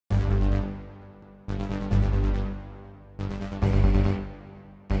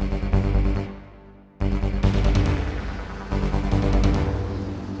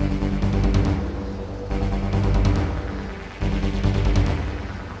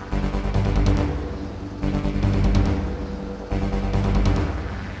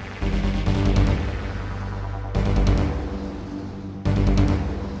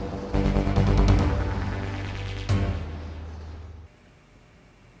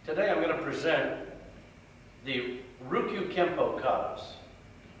Today I'm going to present the Ryukyu Kempo katas,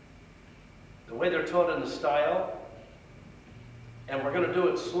 the way they're taught in the style, and we're going to do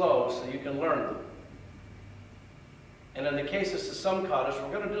it slow so you can learn them. And in the cases of some katas,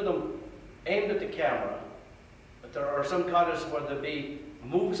 we're going to do them aimed at the camera, but there are some katas where there'll be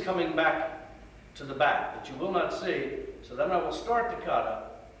moves coming back to the back that you will not see, so then I will start the kata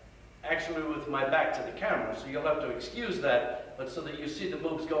actually with my back to the camera, so you'll have to excuse that, but so that you see the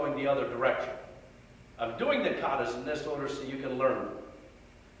moves going the other direction. I'm doing the katas in this order so you can learn them.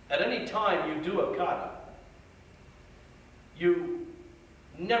 At any time you do a kata, you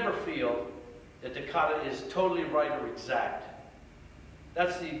never feel that the kata is totally right or exact.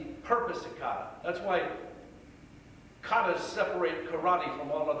 That's the purpose of kata. That's why katas separate karate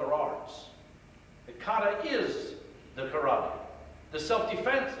from all other arts. The kata is the karate. The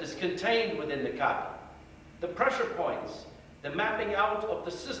self-defense is contained within the kata. The pressure points, the mapping out of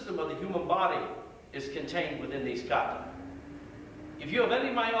the system of the human body is contained within these kata. If you have any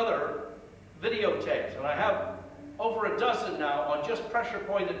of my other videotapes, and I have over a dozen now on just pressure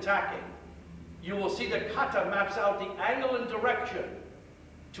point attacking, you will see the kata maps out the angle and direction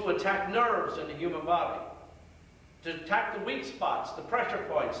to attack nerves in the human body, to attack the weak spots, the pressure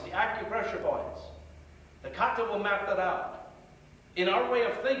points, the acupressure points. The kata will map that out. In our way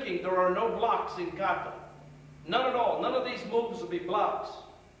of thinking, there are no blocks in kata. None at all. None of these moves will be blocks.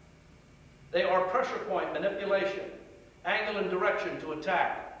 They are pressure point manipulation, angle and direction to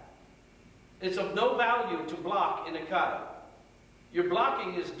attack. It's of no value to block in a kata. Your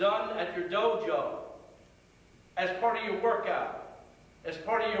blocking is done at your dojo, as part of your workout, as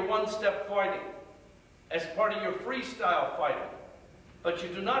part of your one-step fighting, as part of your freestyle fighting. But you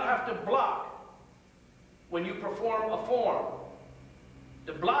do not have to block when you perform a form.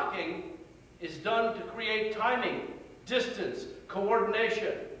 The blocking is done to create timing, distance,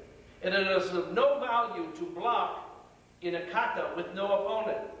 coordination. And it is of no value to block in a kata with no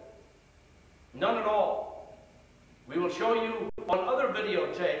opponent. None at all. We will show you on other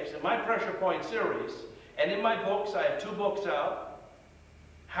videotapes in my Pressure Point series, and in my books, I have 2 books out,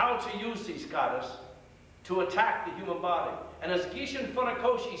 how to use these katas to attack the human body. And as Gichin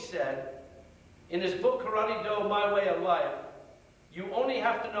Funakoshi said in his book Karate Do, My Way of Life, you only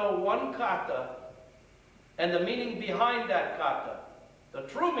have to know one kata and the meaning behind that kata, the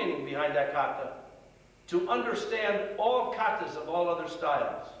true meaning behind that kata, to understand all katas of all other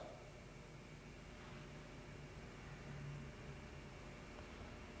styles.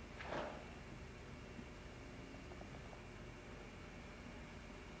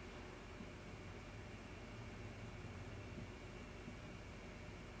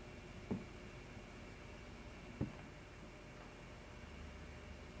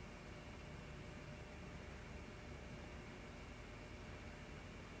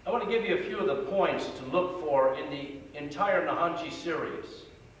 I want to give you a few of the points to look for in the entire Nahanchi series.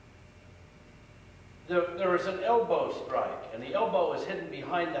 There is an elbow strike, and the elbow is hidden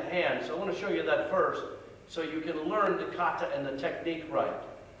behind the hand, so I want to show you that first so you can learn the kata and the technique right.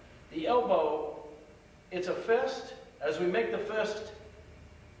 The elbow, it's a fist. As we make the fist,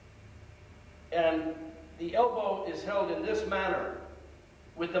 and the elbow is held in this manner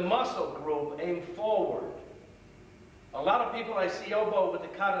with the muscle group aimed forward. A lot of people I see elbow with the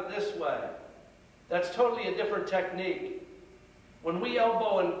kata this way. That's totally a different technique. When we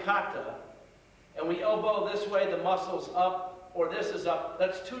elbow in kata, and we elbow this way, the muscle's up, or this is up,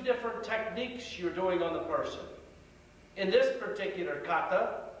 that's 2 different techniques you're doing on the person. In this particular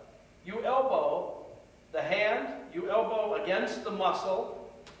kata, you elbow the hand, you elbow against the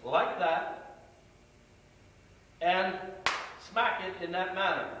muscle, like that, and smack it in that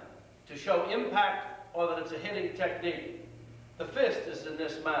manner to show impact or that it's a hitting technique. The fist is in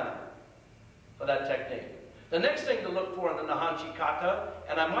this manner for that technique. The next thing to look for in the Nahanchi kata,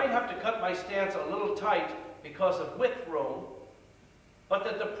 and I might have to cut my stance a little tight because of width room, but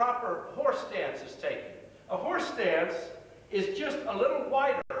that the proper horse stance is taken. A horse stance is just a little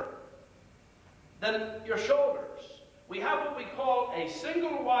wider than your shoulders. We have what we call a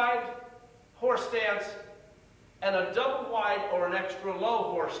single wide horse stance and a double wide or an extra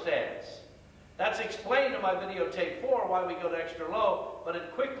low horse stance. That's explained in my videotape 4 why we go to extra low, but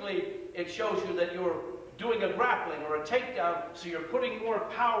it shows you that you're doing a grappling or a takedown, so you're putting more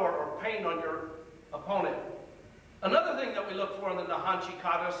power or pain on your opponent. Another thing that we look for in the Nahanchi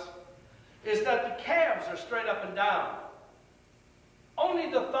katas is that the calves are straight up and down. Only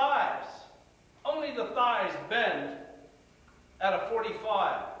the thighs bend at a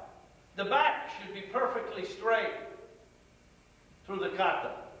 45. The back should be perfectly straight through the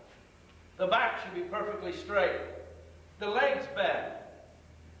kata. The back should be perfectly straight. The legs bend.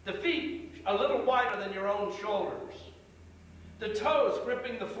 The a little wider than your own shoulders. The toes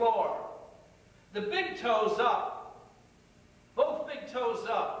gripping the floor. The big toes up. Both big toes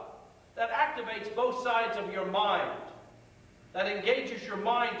up. That activates both sides of your mind. That engages your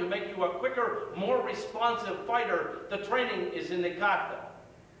mind to make you a quicker, more responsive fighter. The training is in the qoute.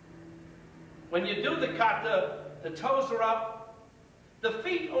 When you do the qoute, the toes are up. The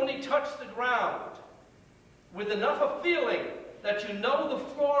feet only touch the ground with enough of feeling that you know the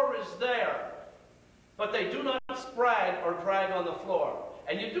floor is there, but they do not sprag or drag on the floor.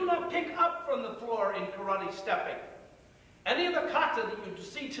 And you do not pick up from the floor in karate stepping. Any of the qoute that you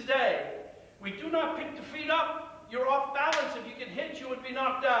see today, we do not pick the feet up. You're off balance. If you get hit, you would be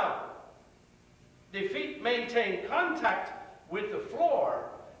knocked down. The feet maintain contact with the floor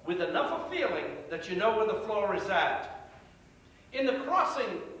with enough of feeling that you know where the floor is at. In the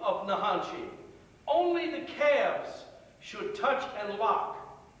crossing of Nahanchi, only the calves should touch and lock.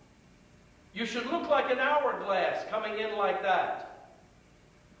 You should look like an hourglass coming in like that.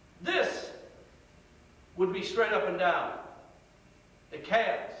 This would be straight up and down. The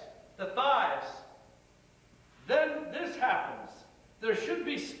calves, the thighs. Then this happens. There should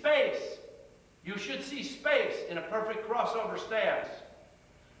be space. You should see space in a perfect crossover stance.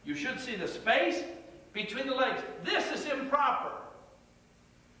 You should see the space between the legs. This is improper.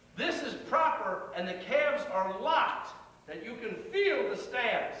 This is proper, and the calves are locked, that you can feel the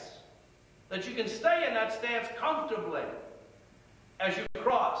stance, that you can stay in that stance comfortably as you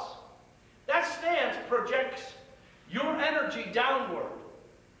cross. That stance projects your energy downward.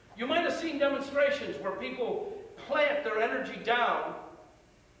 You might have seen demonstrations where people plant their energy down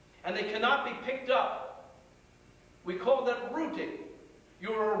and they cannot be picked up. We call that rooting.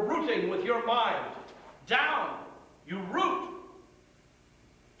 You are rooting with your mind. Down, you root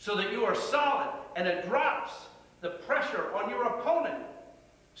so that you are solid, and it drops the pressure on your opponent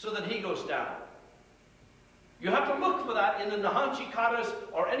so that he goes down. You have to look for that in the Nahanchi katas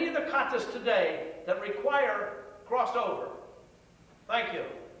or any of the katas today that require crossover. Thank you.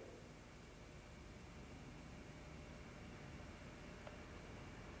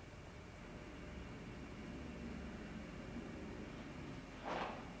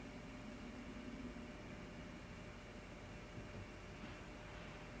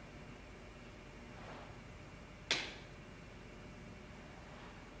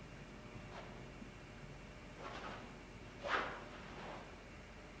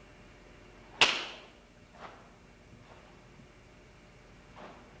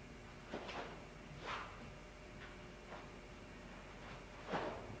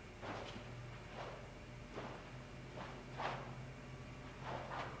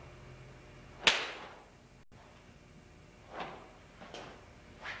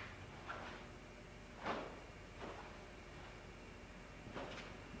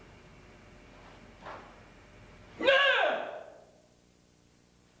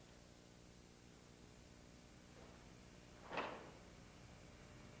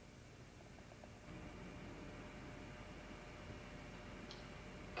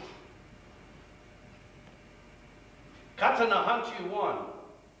 Kata Nahanchi 1,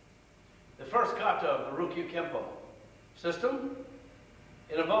 the first kata of the Ryukyu Kempo system.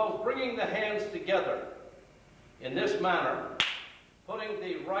 It involves bringing the hands together in this manner, putting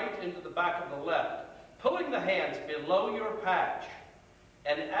the right into the back of the left, pulling the hands below your patch,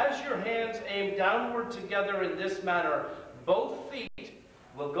 and as your hands aim downward together in this manner, both feet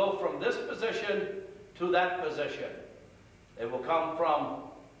will go from this position to that position. They will come from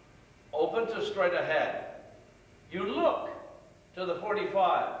open to straight ahead. You look to the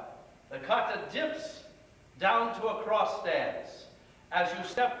 45. The kata dips down to a cross stance. As you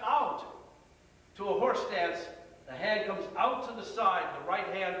step out to a horse stance, the hand comes out to the side, the right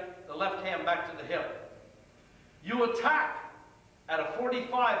hand, the left hand back to the hip. You attack at a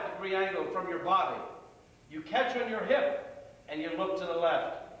 45-degree angle from your body. You catch on your hip and you look to the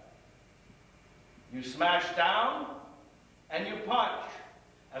left. You smash down and you punch.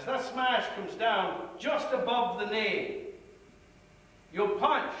 As that smash comes down just above the knee, you'll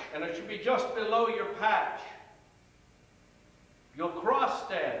punch, and it should be just below your patch. You'll cross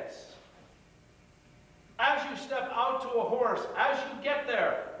stance. As you step out to a horse, as you get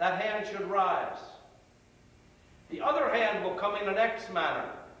there, that hand should rise. The other hand will come in an X manner.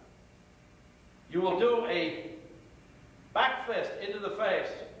 You will do a back fist into the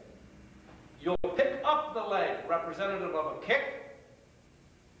face. You'll pick up the leg, representative of a kick,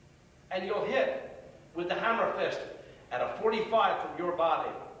 and you'll hit with the hammer fist at a 45 from your body.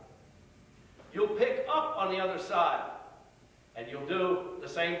 You'll pick up on the other side, and you'll do the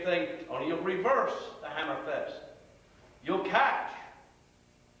same thing, only you'll reverse the hammer fist. You'll catch.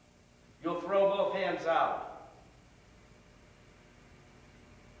 You'll throw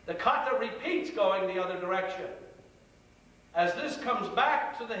repeats going the other direction. As this comes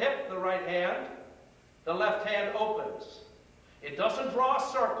back to the hip, the right hand, the left hand opens. It doesn't draw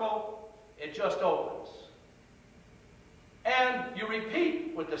a circle, it just opens. And you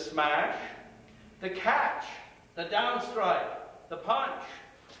repeat with the smash, the catch, the down strike, the punch.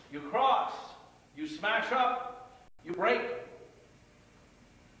 You cross, you smash up, you break.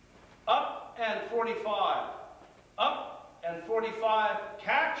 Up and 45. Up and 45.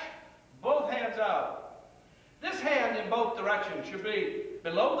 Catch, both hands out. This hand in both directions should be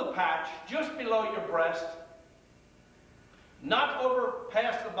below the patch, just below your breast. Not over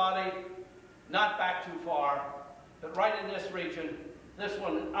past the body, not back too far, but right in this region, this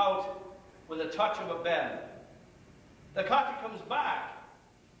one out with a touch of a bend. The qoute comes back.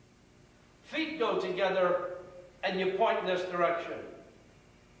 Feet go together, and you point in this direction.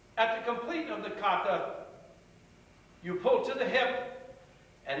 At the complete of the qoute, you pull to the hip,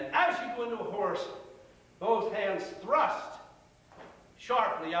 and as you go into a horse, both hands thrust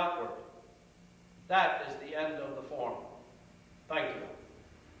sharply outward. That is the end of the form. Thank you.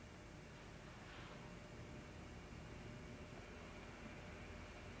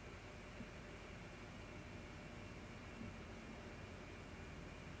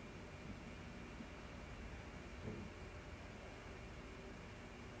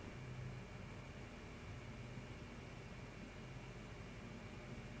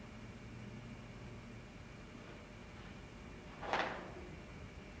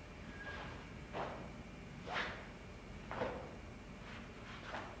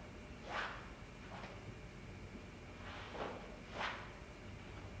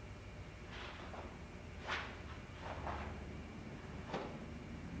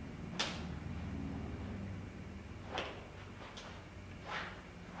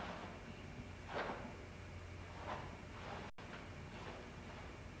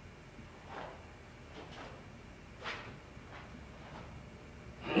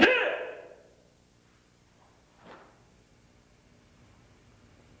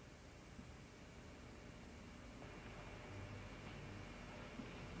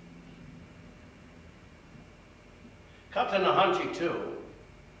 Qoute no Hanchi 2.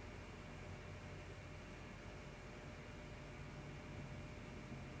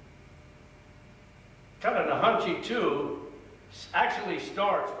 Qoute no Hanchi 2 actually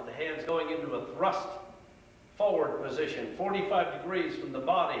starts with the hands going into a thrust forward position, 45 degrees from the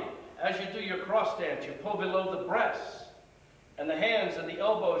body. As you do your cross stance, you pull below the breasts, and the hands and the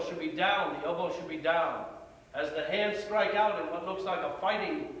elbows should be down. The elbows should be down. As the hands strike out in what looks like a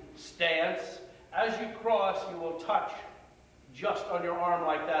fighting stance, as you cross, you will touch just on your arm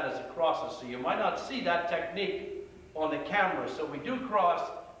like that as it crosses. So you might not see that technique on the camera. So we do cross,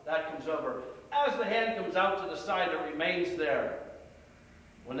 that comes over. As the hand comes out to the side, it remains there.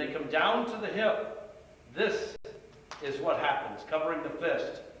 When they come down to the hip, this is what happens, covering the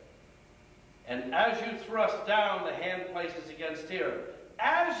fist. And as you thrust down, the hand places against here.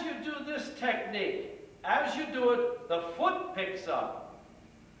 As you do this technique, as you do it, the foot picks up.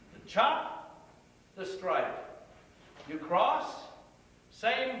 The chop, the strike. You cross,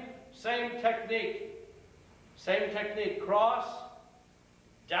 same technique. Same technique, cross,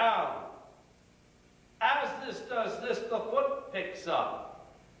 down. As this does this, the foot picks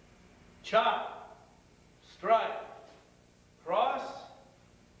up. Chop, strike, cross,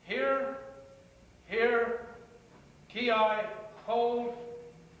 here, ki, hold.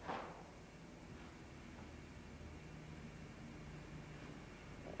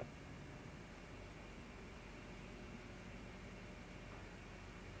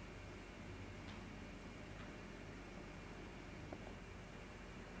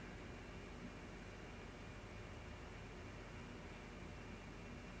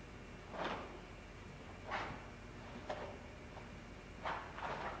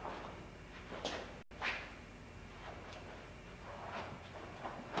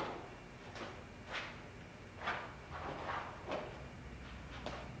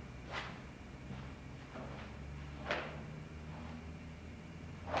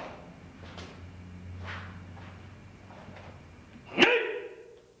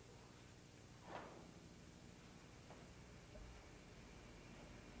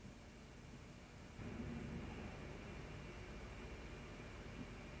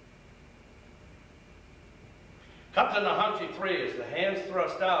 Qoute no Hanchi 3 is the hands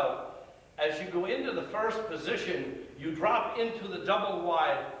thrust out. As you go into the first position, you drop into the double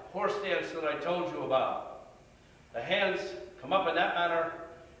wide horse stance that I told you about. The hands come up in that manner.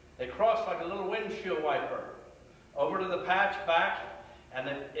 They cross like a little windshield wiper. Over to the patch, back, and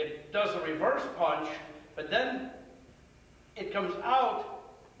it does a reverse punch, but then it comes out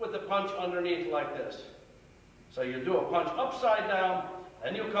with the punch underneath like this. So you do a punch upside down,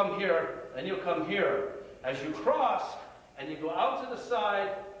 and you come here, and you come here. As you cross, and you go out to the side,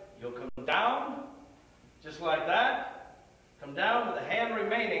 you'll come down, just like that. Come down with the hand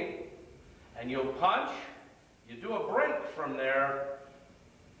remaining, and you'll punch. You do a break from there,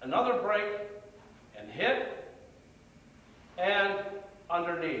 another break, and hit, and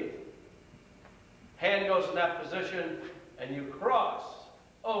underneath. Hand goes in that position, and you cross,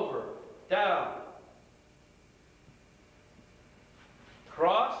 over, down,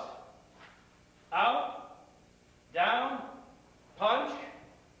 cross, out, down, punch,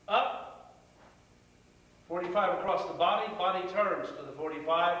 up, 45 across the body, body turns to the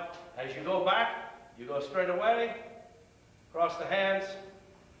 45. As you go back, you go straight away, cross the hands,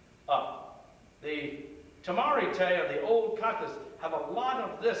 up. The Tamarite, or the old katas, have a lot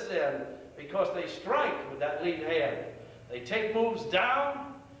of this in because they strike with that lead hand. They take moves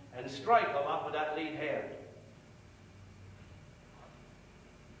down and strike a lot with that lead hand.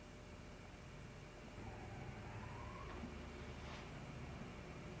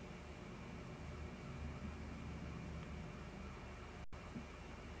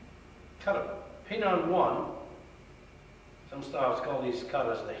 Kata Pinan 1. Some styles call these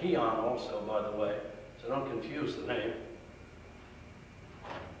katas the Heian also, by the way, so don't confuse the name.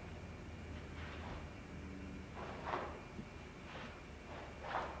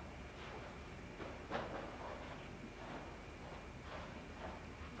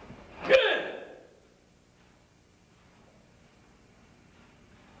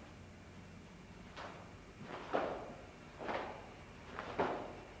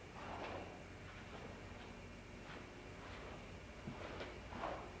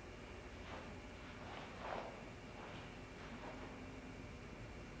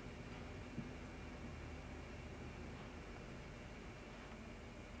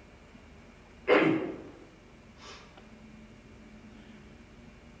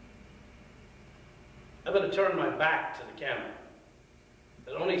 I'm going to turn my back to the camera,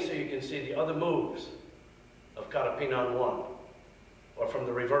 but only so you can see the other moves of Kata Pinan 1, or from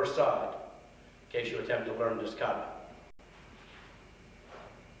the reverse side, in case you attempt to learn this kata.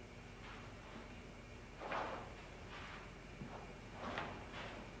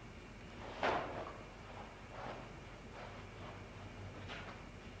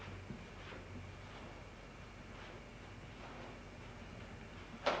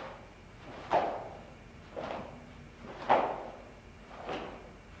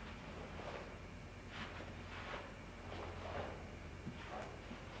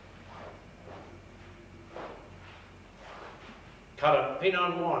 Kata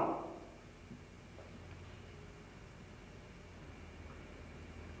Pinan 1.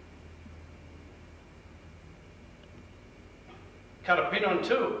 Kata Pinan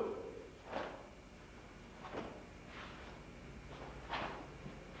 2.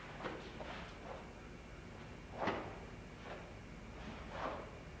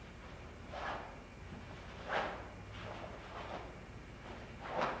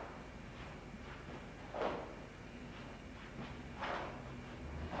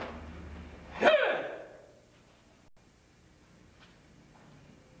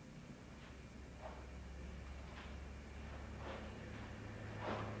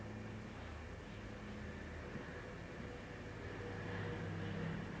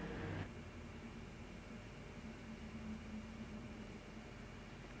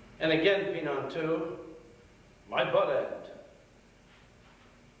 And again, Pinan 2, my butt end.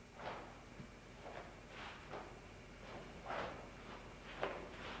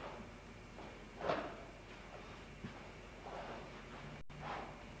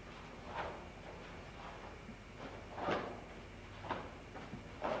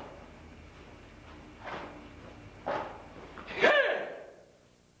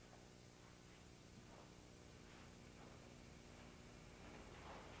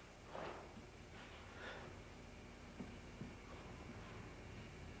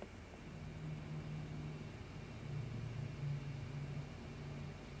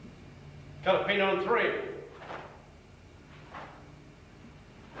 Kata Pinan 3.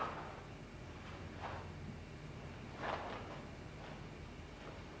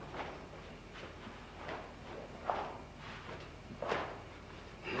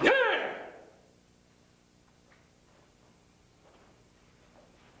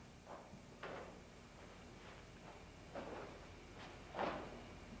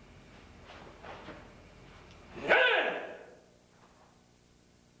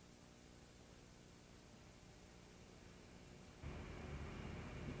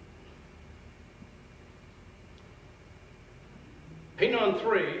 Pin on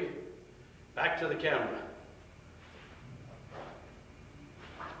 3, back to the camera.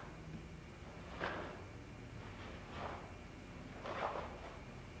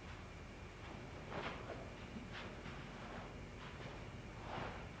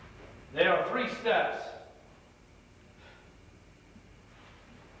 There are 3 steps.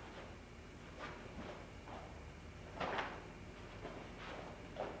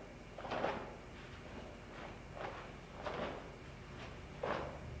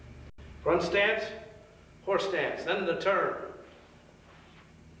 Front stance, horse stance, then the turn.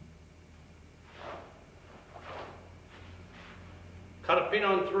 Cut a pin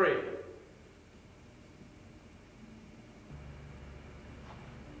on 3.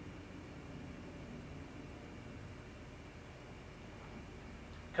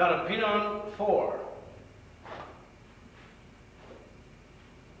 Cut a pin on 4.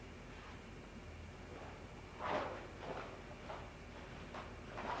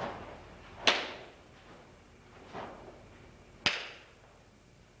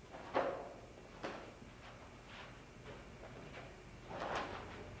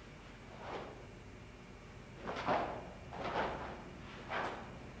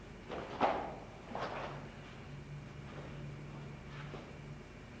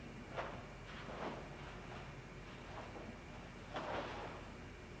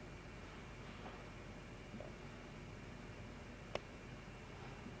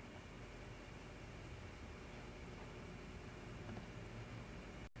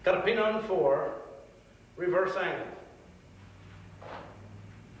 Got a pin on 4, reverse angle.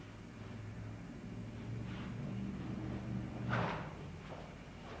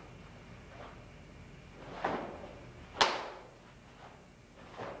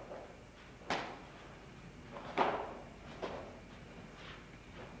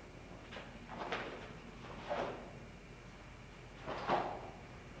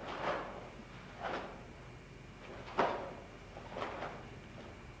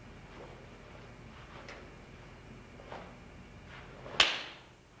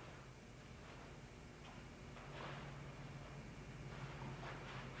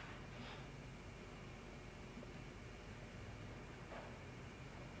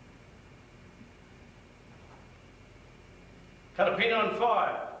 Cut a pin on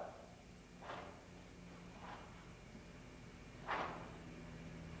 5.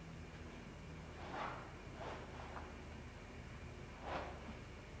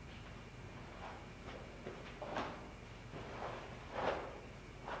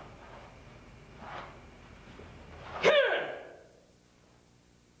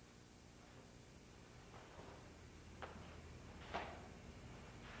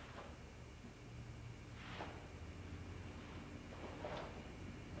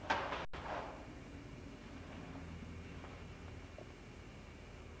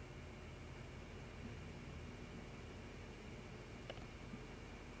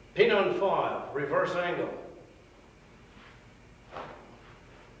 Pin on 5, reverse angle.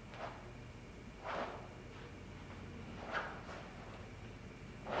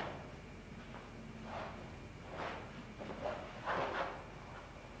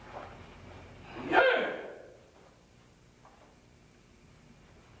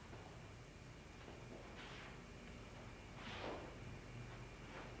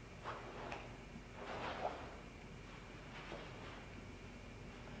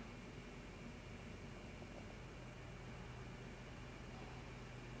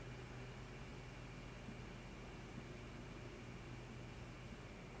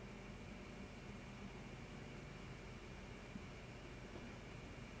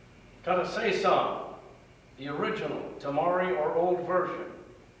 Got a say-song, the original, Tamari or old version.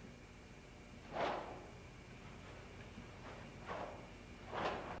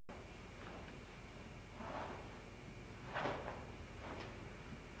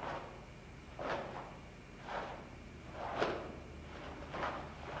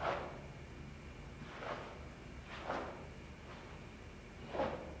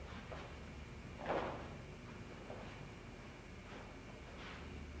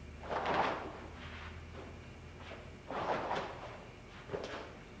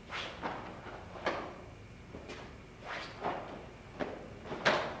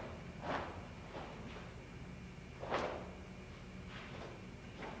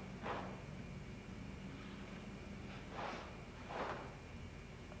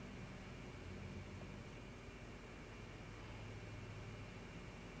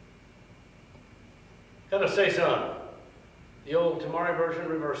 Got a say-song, the old Tamari version,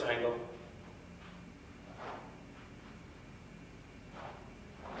 reverse angle.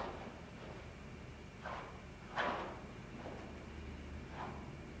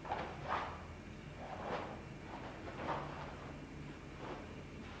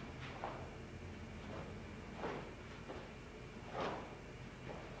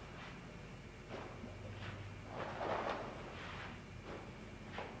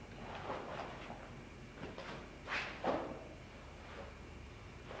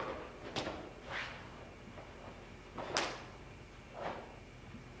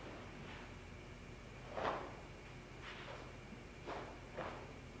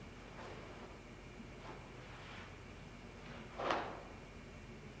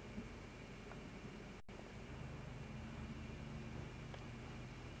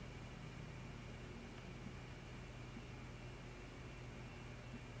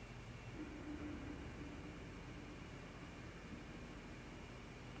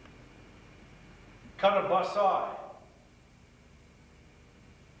 Kata Basai.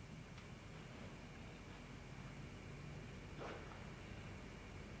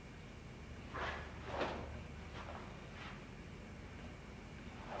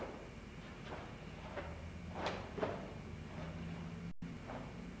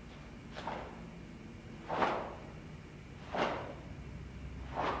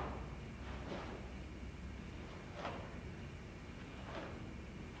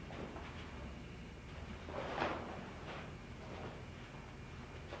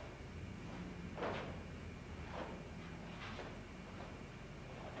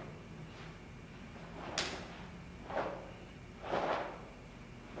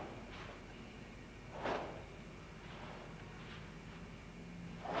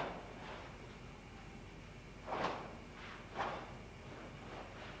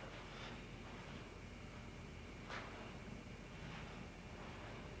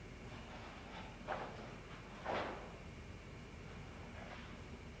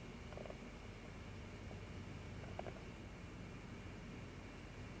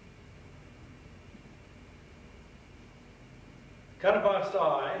 Kata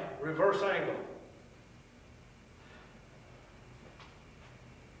Basai, reverse angle.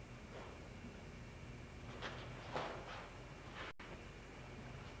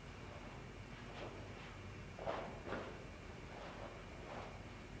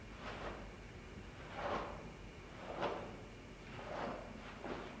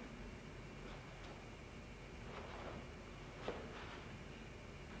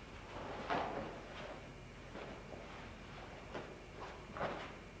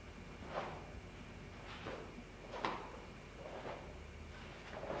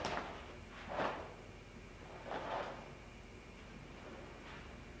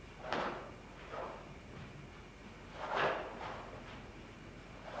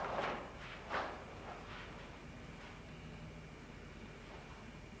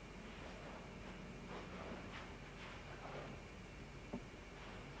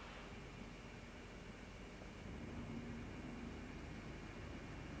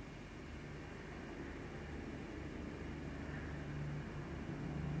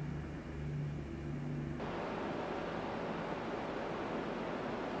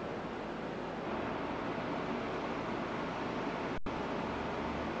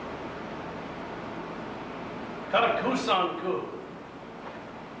 Kata Kusan-ku.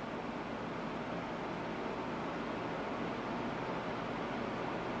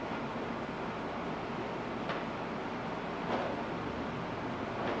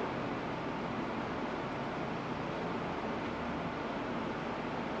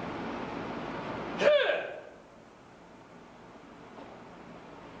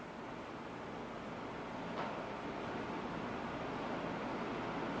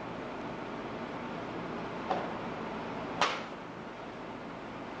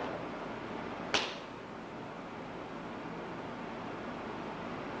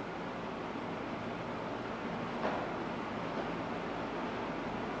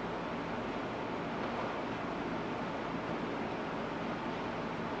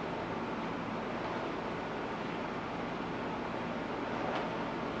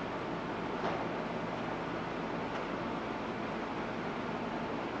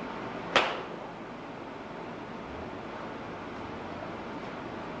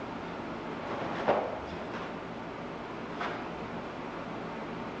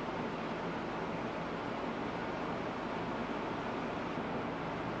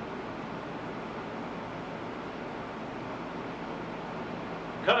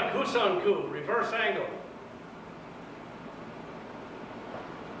 Kata Kusan-ku, reverse angle.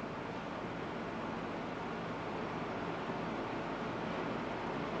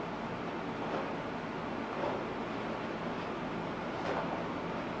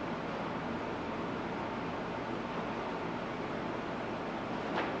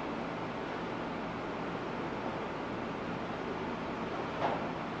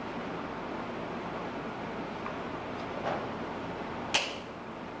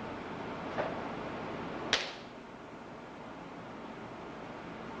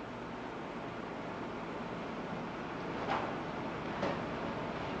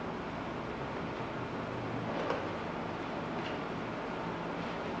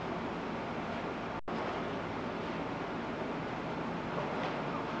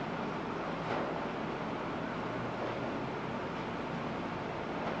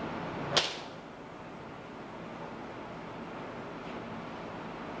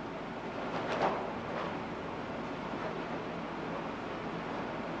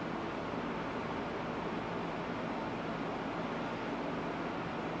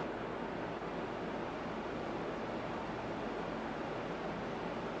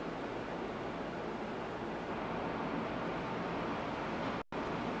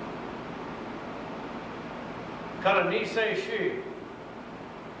 Kata Nisei Shi.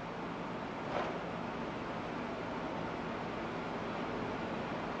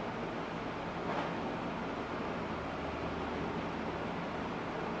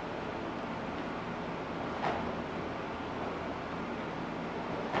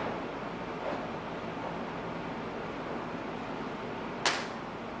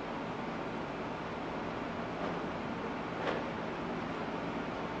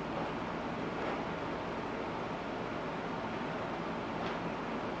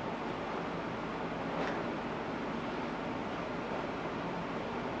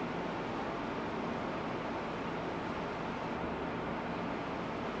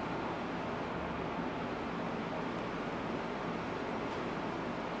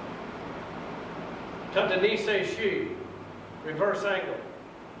 Kata Nisei Shi, reverse angle.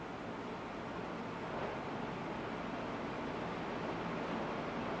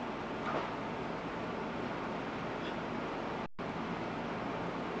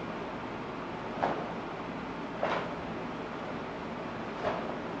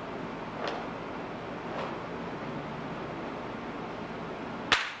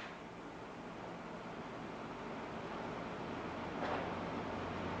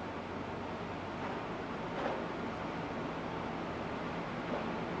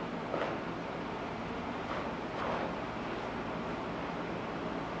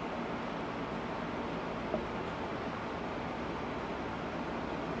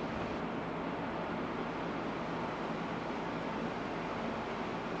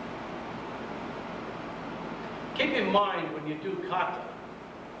 Keep in mind when you do kata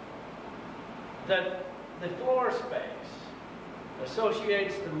that the floor space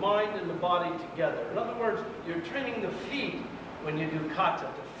associates the mind and the body together. In other words, you're training the feet when you do kata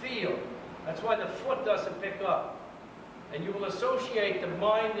to feel. That's why the foot doesn't pick up. And you will associate the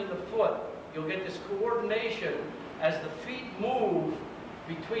mind and the foot. You'll get this coordination as the feet move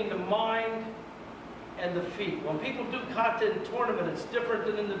between the mind and the feet. When people do kata in tournament, it's different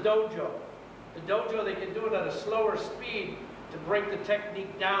than in the dojo. The dojo, they can do it at a slower speed to break the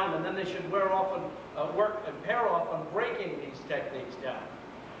technique down, and then they should work and pair off on breaking these techniques down.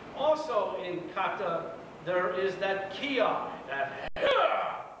 Also in kata, there is that ki, that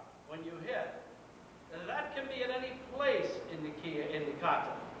when you hit. And that can be at any place in the kata.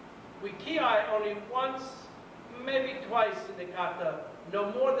 We ki only once, maybe twice in the kata,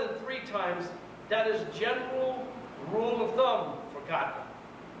 no more than 3 times. That is general rule of thumb for kata.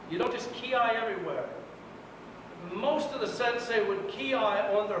 You don't just ki everywhere. Most of the sensei would ki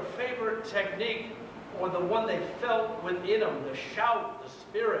on their favorite technique or the one they felt within them, the shout, the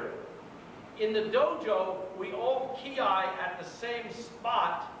spirit. In the dojo, we all ki at the same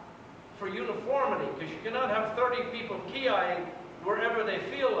spot for uniformity, because you cannot have 30 people ki-ing wherever they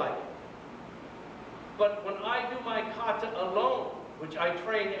feel like it. But when I do my kata alone, which I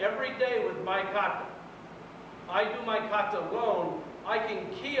train every day with my kata, I do my kata alone, I can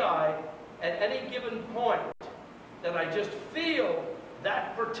ki-eye at any given point that I just feel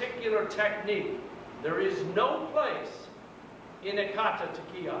that particular technique. There is no place in a kata to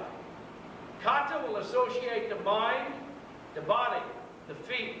ki-eye. Kata will associate the mind, the body, the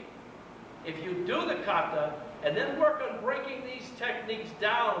feet. If you do the kata and then work on breaking these techniques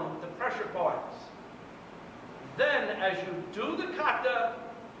down with the pressure points, then as you do the kata,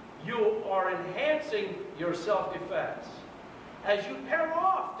 you are enhancing your self-defense. As you pair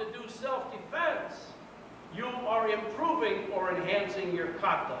off to do self-defense, you are improving or enhancing your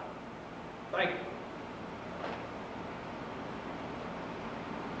kata. Thank you.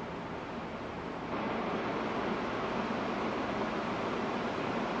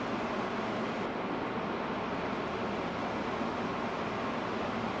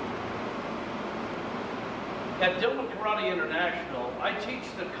 At Dilllman Karate International, I teach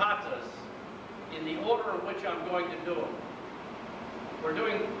the katas in the order in which I'm going to do them. We're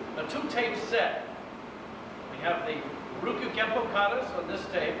doing a 2-tape set. We have the Ryukyu Kempo katas on this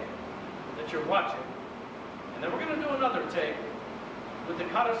tape that you're watching. And then we're going to do another tape with the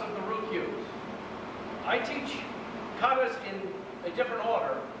katas of the Ryukyus. I teach katas in a different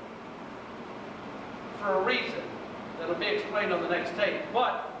order for a reason that'll be explained on the next tape.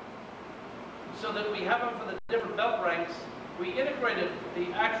 But so that we have them for the different belt ranks, we integrated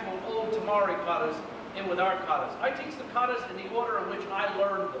the actual old Tamari katas in with our katas. I teach the katas in the order in which I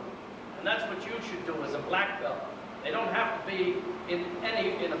learned them. And that's what you should do as a black belt. They don't have to be in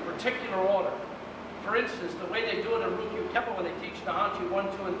a particular order. For instance, the way they do it in Ryukyu Kempo when they teach the Hanchi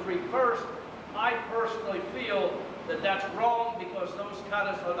 1, 2, and 3 first, I personally feel that that's wrong because those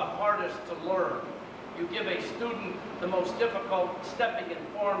katas are the hardest to learn. you give a student the most difficult stepping in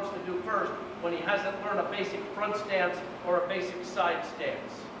forms to do first when he hasn't learned a basic front stance or a basic side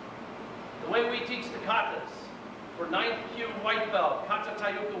stance. The way we teach the katas, for 9th kyu white belt, kata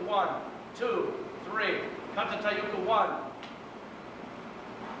tayuka 1, 2, 3, kata tayuka 1.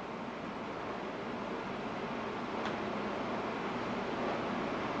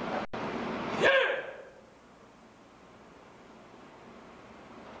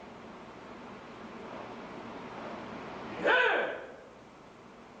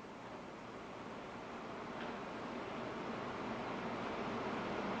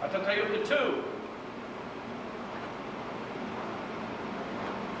 Kata tayuka 2.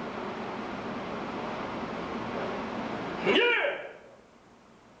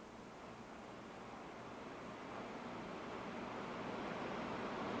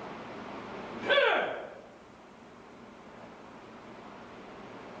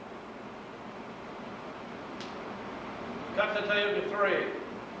 Kata tayuka 3.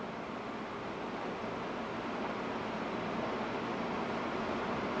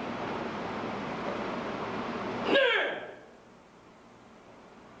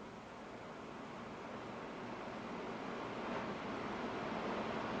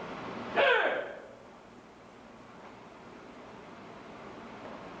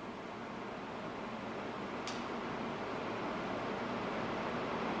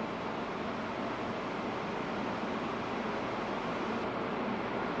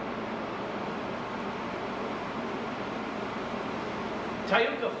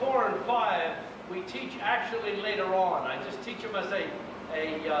 Tayuka 4 and 5, we teach actually later on. I just teach them as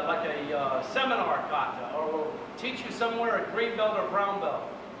like a seminar kata, or we'll teach you somewhere at green belt or brown belt.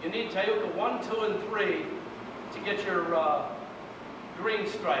 You need Tayuka 1, 2, and 3 to get your green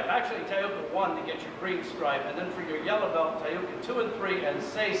stripe. Actually, Tayuka 1 to get your green stripe, and then for your yellow belt, Tayuka 2 and 3 and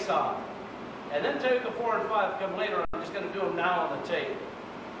Seisan. And then Tayuka 4 and 5 come later. I'm just going to do them now on the tape.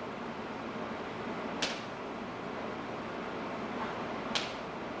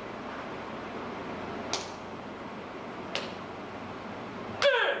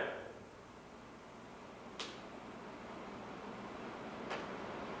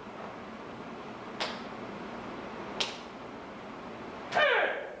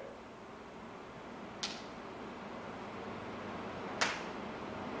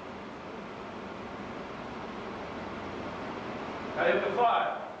 Tayuka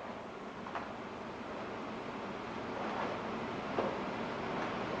 5.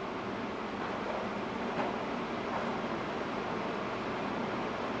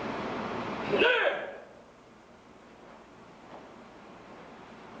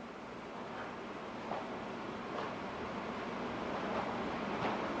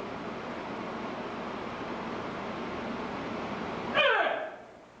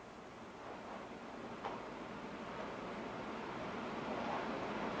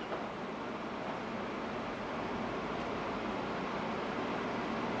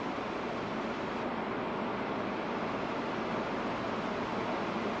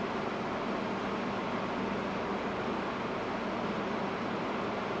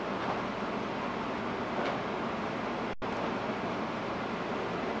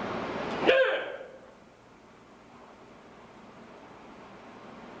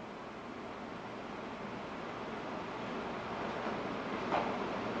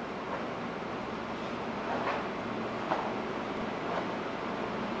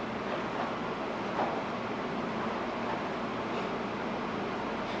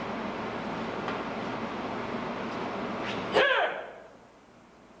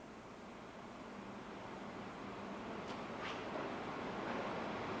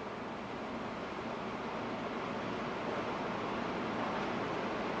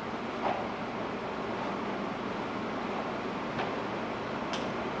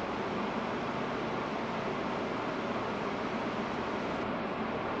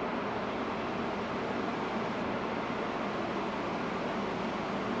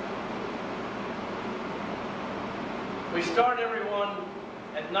 We start everyone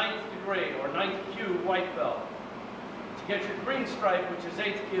at 9th degree, or 9th kyu white belt. To get your green stripe, which is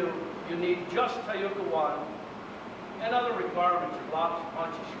 8th kyu, you need just Tayuka 1 and other requirements, your blocks, your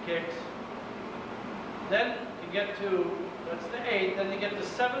punches, your kicks. Then to get to, that's the 8th, then to get to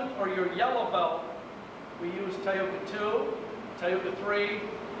 7th or your yellow belt, we use Tayuka 2, Tayuka 3,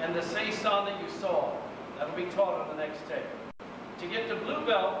 and the Seisan that you saw. That'll be taught on the next tape. To get to blue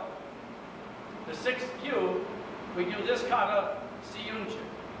belt, the 6th kyu, we do this kata, Siyunchi.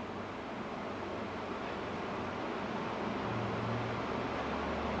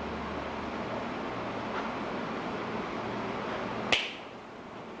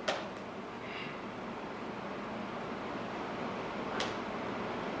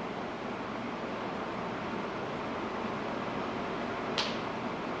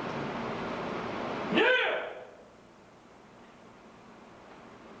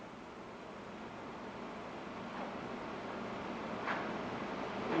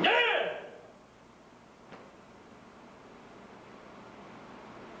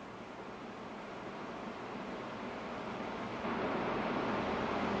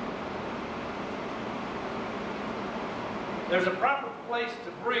 There's a proper place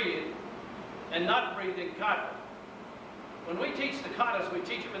to breathe and not breathe in kata. When we teach the katas, we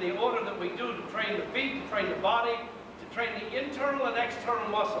teach them in the order that we do to train the feet, to train the body, to train the internal and external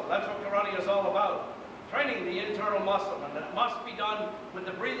muscle. That's what karate is all about. Training the internal muscle, and it must be done with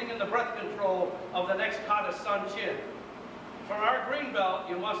the breathing and the breath control of the next kata, Sun Chin. For our green belt,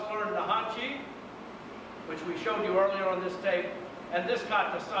 you must learn the Hanchi, which we showed you earlier on this tape, and this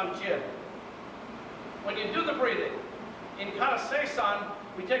kata, Sun Chin. When you do the breathing, in kata Seisan,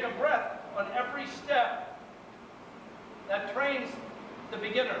 we take a breath on every step that trains the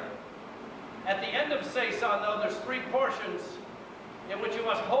beginner. At the end of Seisan, though, there's 3 portions in which you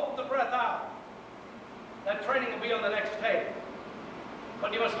must hold the breath out. That training will be on the next tape.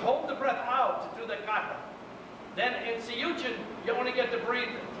 But you must hold the breath out to do the kata. Then in Seiyuchin, you only get to breathe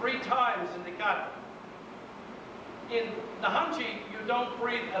 3 times in the kata. In the Hanchi, you don't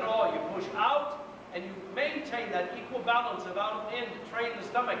breathe at all. You push out and you maintain that equal balance of out and in to train the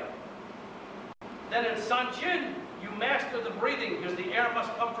stomach. Then in Sun Chin, you master the breathing because the air must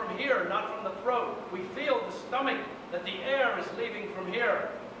come from here, not from the throat. We feel the stomach, that the air is leaving from here.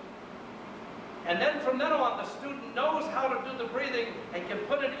 And then from then on, the student knows how to do the breathing and can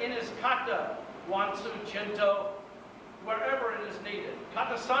put it in his kata, Wansu, Chinto, wherever it is needed.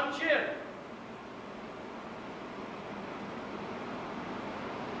 Kata Sun Chin.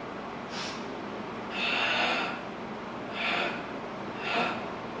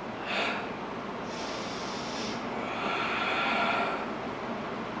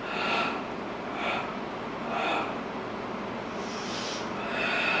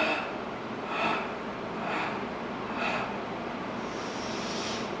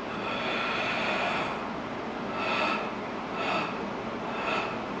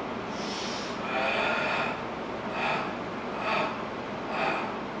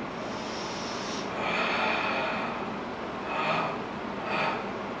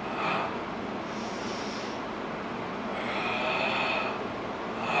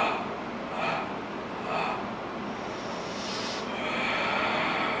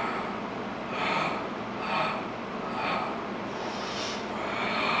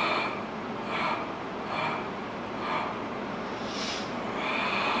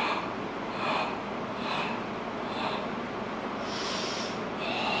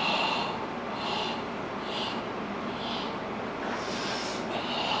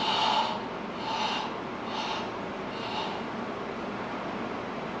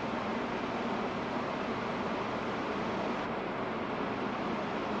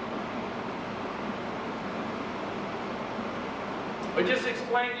 We just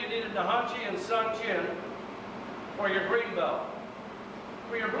explained you needed the Hanchi and Sun Chin for your green belt.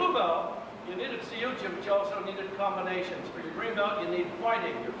 For your blue belt, you needed Seiyuchin, but you also needed combinations. For your green belt, you need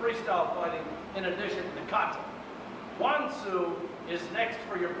fighting, your freestyle fighting, in addition to the kata. Wansu is next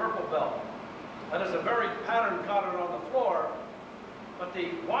for your purple belt. That is a very patterned kata on the floor, but the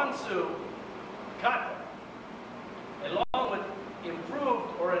Wansu kata, along with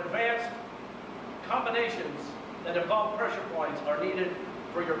improved or advanced combinations that involve pressure points, are needed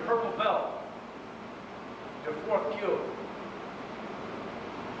for your purple belt, your 4th cue.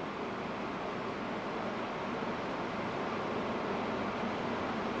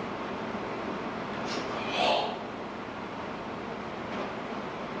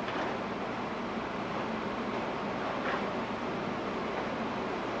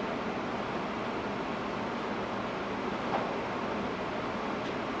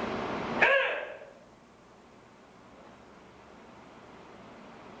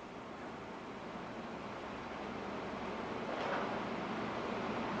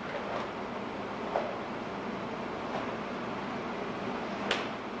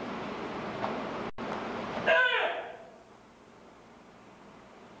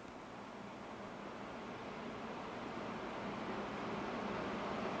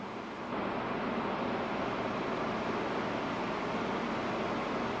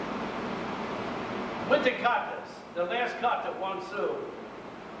 With the katas, the last kata, Wansu,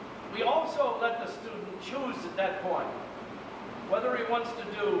 we also let the student choose at that point whether he wants to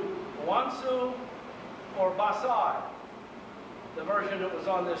do Wansu or Basai, the version that was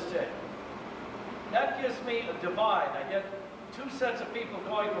on this tape. That gives me a divide. I get 2 sets of people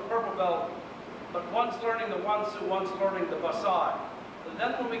going for purple belt, but one's learning the Wansu, one's learning the Basai. And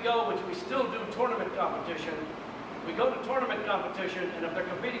then when we go, which we still do tournament competition, we go to tournament competition, and if they're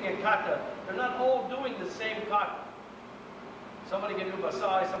competing in kata, they're not all doing the same kata. Somebody can do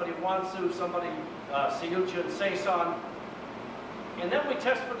Basai, somebody Wansu, somebody Seiyuchin, Seisan. And then we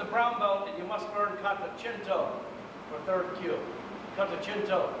test for the brown belt, and you must learn kata Chinto for 3rd cue. Kata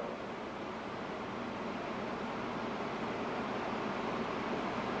Chinto.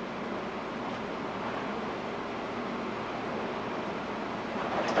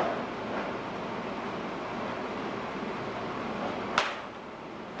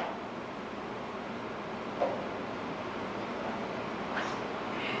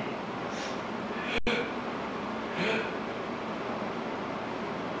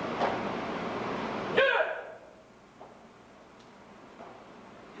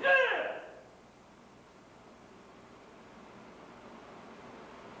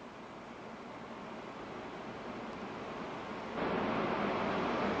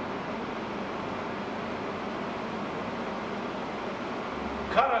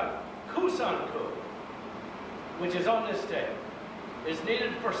 kata kusanku, which is on this tape, is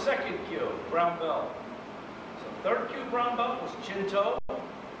needed for second kyu, brown belt. So third kyu brown belt was Chinto.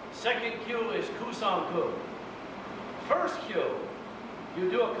 Second kyu is kusanku. First kyu, you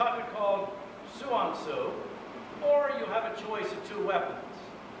do a kata called suansu, or you have a choice of two weapons.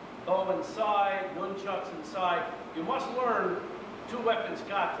 Bow inside, nunchucks inside. You must learn two weapons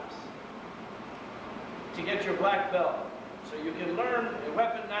katas to get your black belt. So you can learn a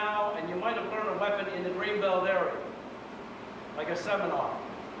weapon now, and you might have learned a weapon in the green belt area, like a seminar.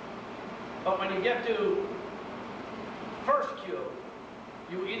 But when you get to first kyu,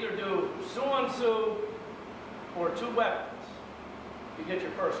 you either do suansu or two weapons. You get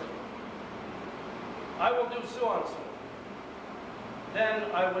your first kyu. I will do suansu. Then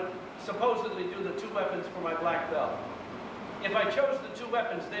I would supposedly do the two weapons for my black belt. If I chose the two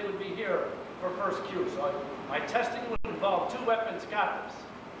weapons, they would be here for first kyu. So my testing would involve two weapons katas.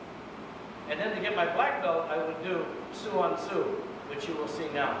 And then to get my black belt, I would do suansu, which you will see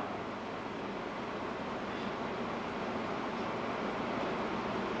now.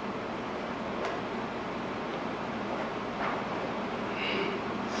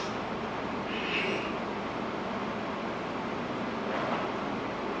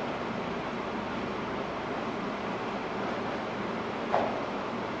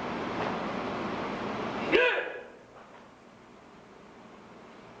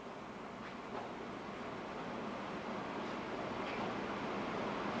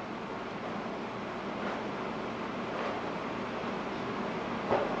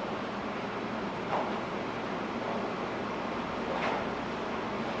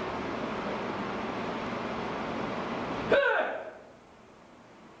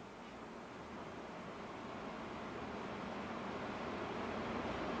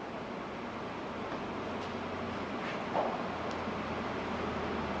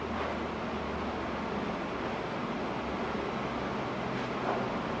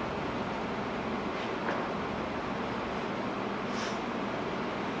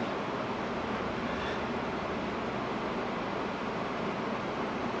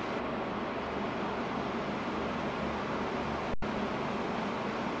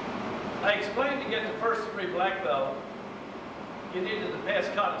 I explained to get the first degree black belt, you needed to pass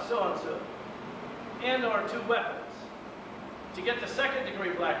kata so-and-so, and or two weapons. To get the second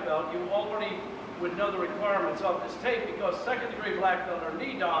degree black belt, you already would know the requirements of this tape, because second degree black belt, or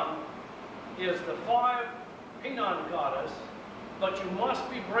nidan, is the 5 pinan katas, but you must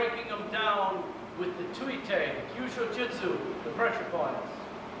be breaking them down with the tuite, the kyusho jitsu, the pressure points,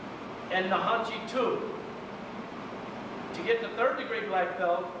 and the hanchi 2. To get the third degree black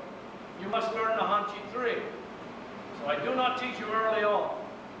belt, you must learn the hanchi 3. So I do not teach you early on.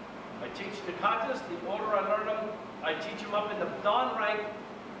 I teach the katas, the order I learn them. I teach them up in the dan rank,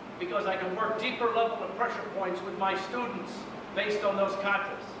 because I can work deeper level of pressure points with my students based on those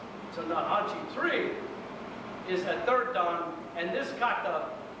katas. So the hanchi 3 is a third dan, and this kata,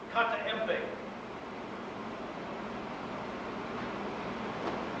 kata empe.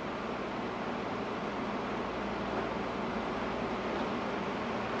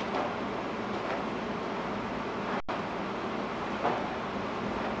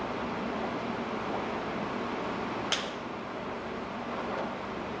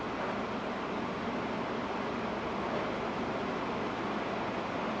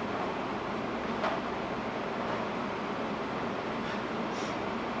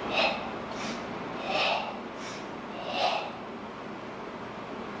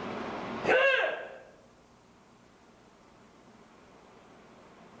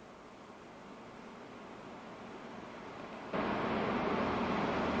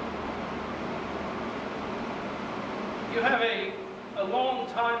 You have a long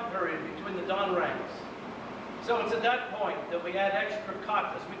time period between the dan ranks. So it's at that point that we add extra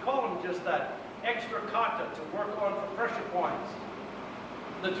katas. We call them just that, extra kata, to work on for pressure points.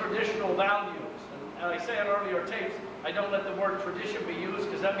 The traditional values. And I say on earlier tapes, I don't let the word tradition be used,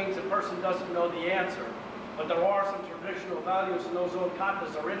 because that means the person doesn't know the answer. But there are some traditional values, and those old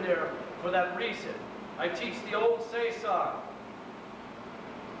katas are in there for that reason. I teach the old seisan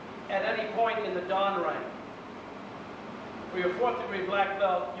at any point in the dan rank. For your 4th degree black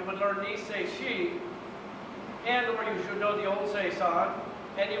belt, you would learn Nisei Shi, and or you should know the old Seisan,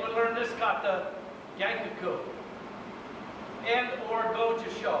 and you would learn this kata, Gankuku, and or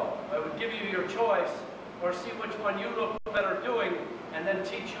Goju Sho. I would give you your choice, or see which one you look better doing, and then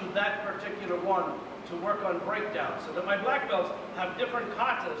teach you that particular one to work on breakdown, so that my black belts have different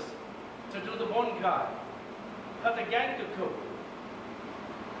katas to do the Bonkai. Kata Gankuku.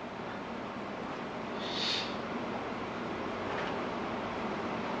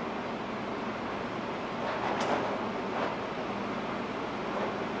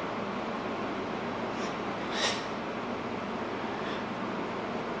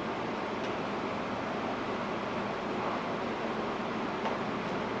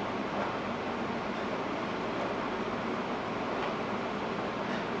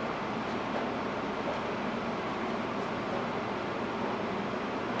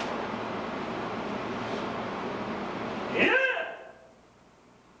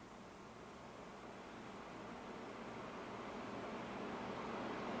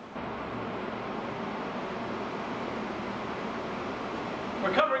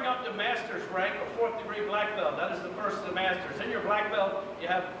 master's rank or fourth degree black belt. That is the first of the masters. In your black belt, you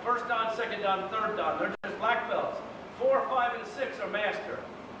have first dan, second dan, third dan. They're just black belts. 4, 5, and 6 are master.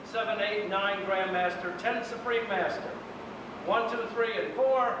 7, 8, 9, grandmaster. 10, supreme master. 1, 2, 3, and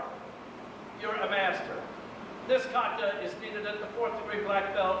 4, you're a master. This kata is needed at the fourth degree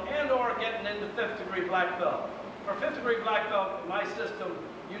black belt and or getting into fifth degree black belt. For fifth degree black belt, in my system,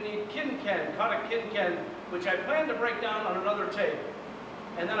 you need kinken, kata kinken, which I plan to break down on another tape.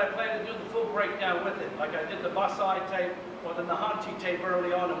 And then I plan to do the full breakdown with it, like I did the Basai tape or the Nahanchi tape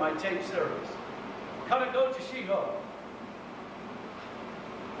early on in my tape series. Kata go Chishiho.